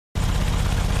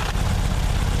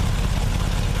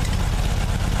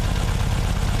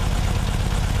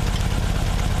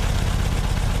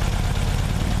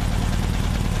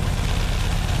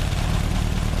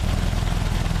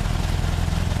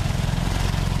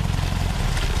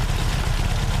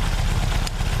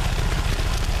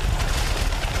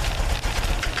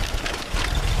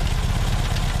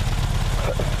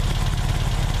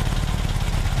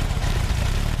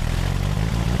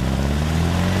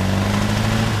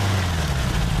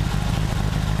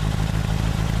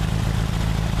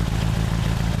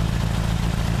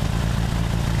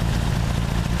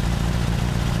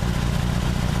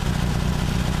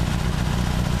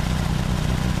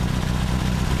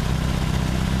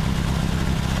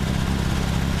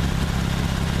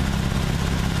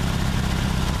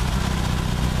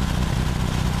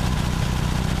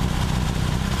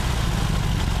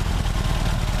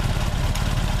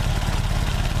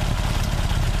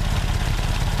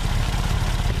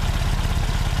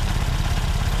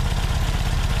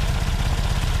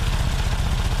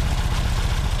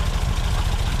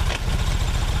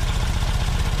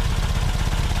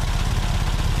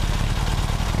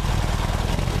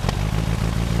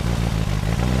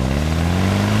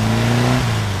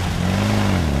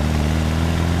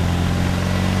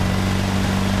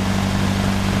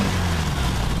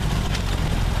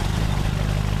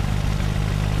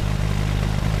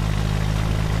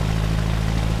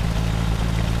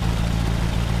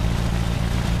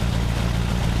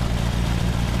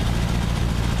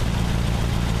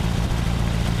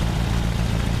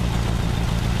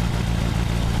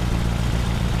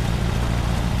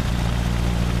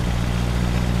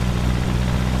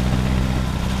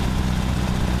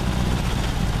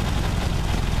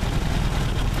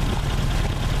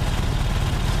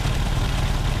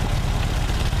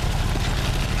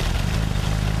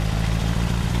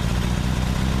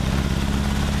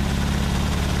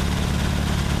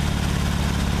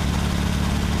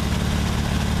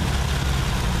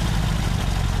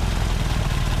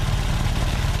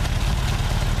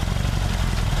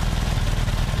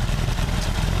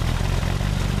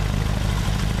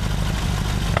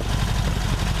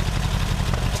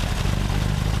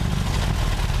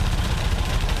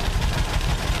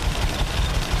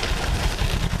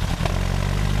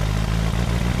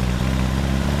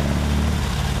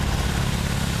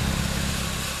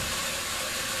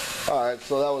Alright,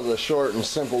 so that was a short and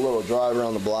simple little drive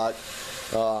around the block.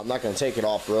 I'm not going to take it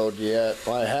off-road yet.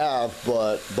 I have,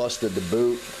 but busted the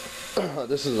boot.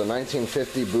 This is a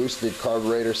 1950 boosted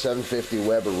carburetor 750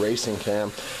 Weber racing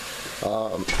cam.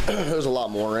 There's a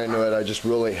lot more into it. I just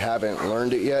really haven't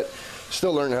learned it yet.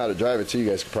 Still learning how to drive it too, you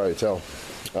guys can probably tell.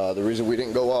 The reason we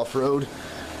didn't go off-road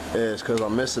is because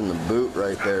I'm missing the boot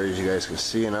right there, as you guys can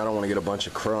see, and I don't want to get a bunch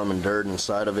of crumb and dirt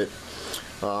inside of it.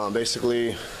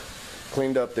 Basically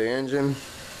cleaned up the engine,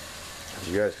 as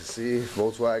you guys can see,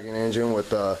 Volkswagen engine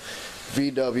with a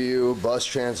VW bus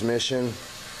transmission.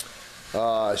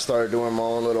 I started doing my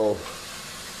own little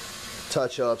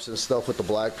touch-ups and stuff with the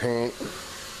black paint.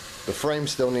 The frame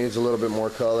still needs a little bit more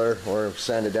color, or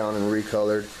sanded down and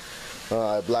recolored.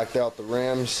 I blacked out the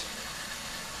rims.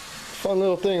 Fun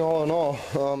little thing all in all.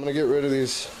 I'm going to get rid of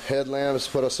these headlamps,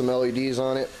 put up some LEDs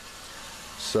on it.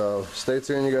 So stay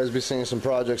tuned, you guys will be seeing some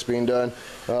projects being done.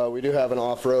 We do have an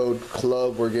off-road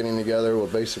club we're getting together. Well,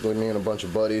 basically me and a bunch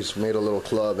of buddies made a little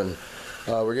club, and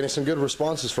we're getting some good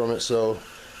responses from it. So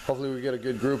hopefully we get a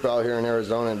good group out here in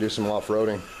Arizona and do some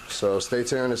off-roading. So stay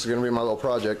tuned, this is going to be my little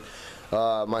project.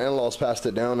 My in-laws passed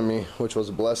it down to me, which was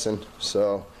a blessing.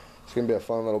 So it's going to be a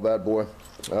fun little bad boy.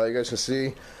 You guys can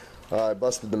see I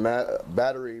busted the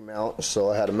battery mount,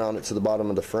 so I had to mount it to the bottom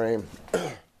of the frame,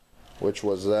 which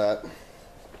was that.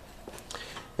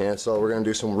 And so we're going to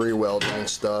do some re-welding and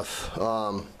stuff.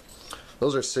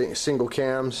 Those are single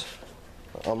cams.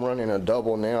 I'm running a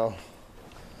double now.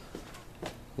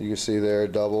 You can see there,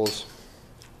 doubles.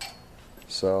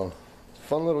 So,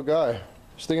 fun little guy. I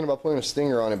was thinking about putting a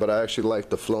stinger on it, but I actually like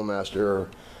the Flowmaster or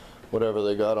whatever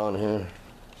they got on here.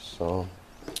 So,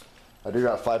 I do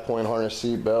got 5-point harness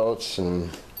seat belts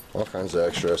and all kinds of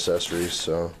extra accessories.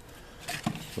 So,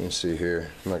 you can see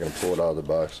here. I'm not going to pull it out of the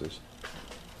boxes.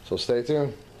 So stay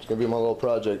tuned. It's going to be my little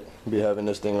project. I'll be having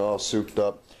this thing all souped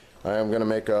up. I am going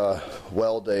to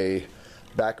weld a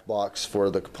back box for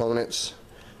the components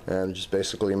and just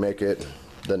basically make it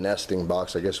the nesting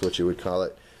box, I guess what you would call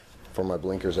it, for my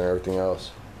blinkers and everything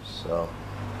else. So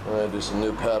I'm going to do some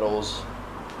new pedals,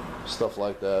 stuff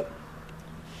like that.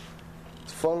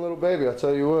 It's a fun little baby, I'll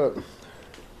tell you what.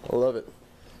 I love it.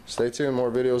 Stay tuned, more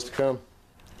videos to come.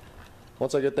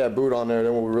 Once I get that boot on there,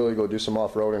 then we'll really go do some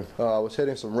off-roading. I was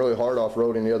hitting some really hard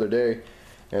off-roading the other day,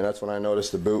 and that's when I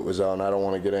noticed the boot was out, and I don't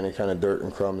want to get any kind of dirt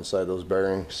and crumb inside those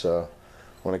bearings, so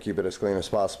I want to keep it as clean as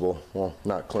possible. Well,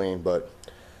 not clean, but,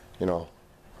 you know,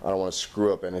 I don't want to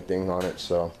screw up anything on it,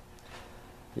 so,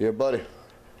 yeah, buddy.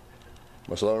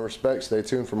 Much love and respect. Stay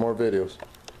tuned for more videos.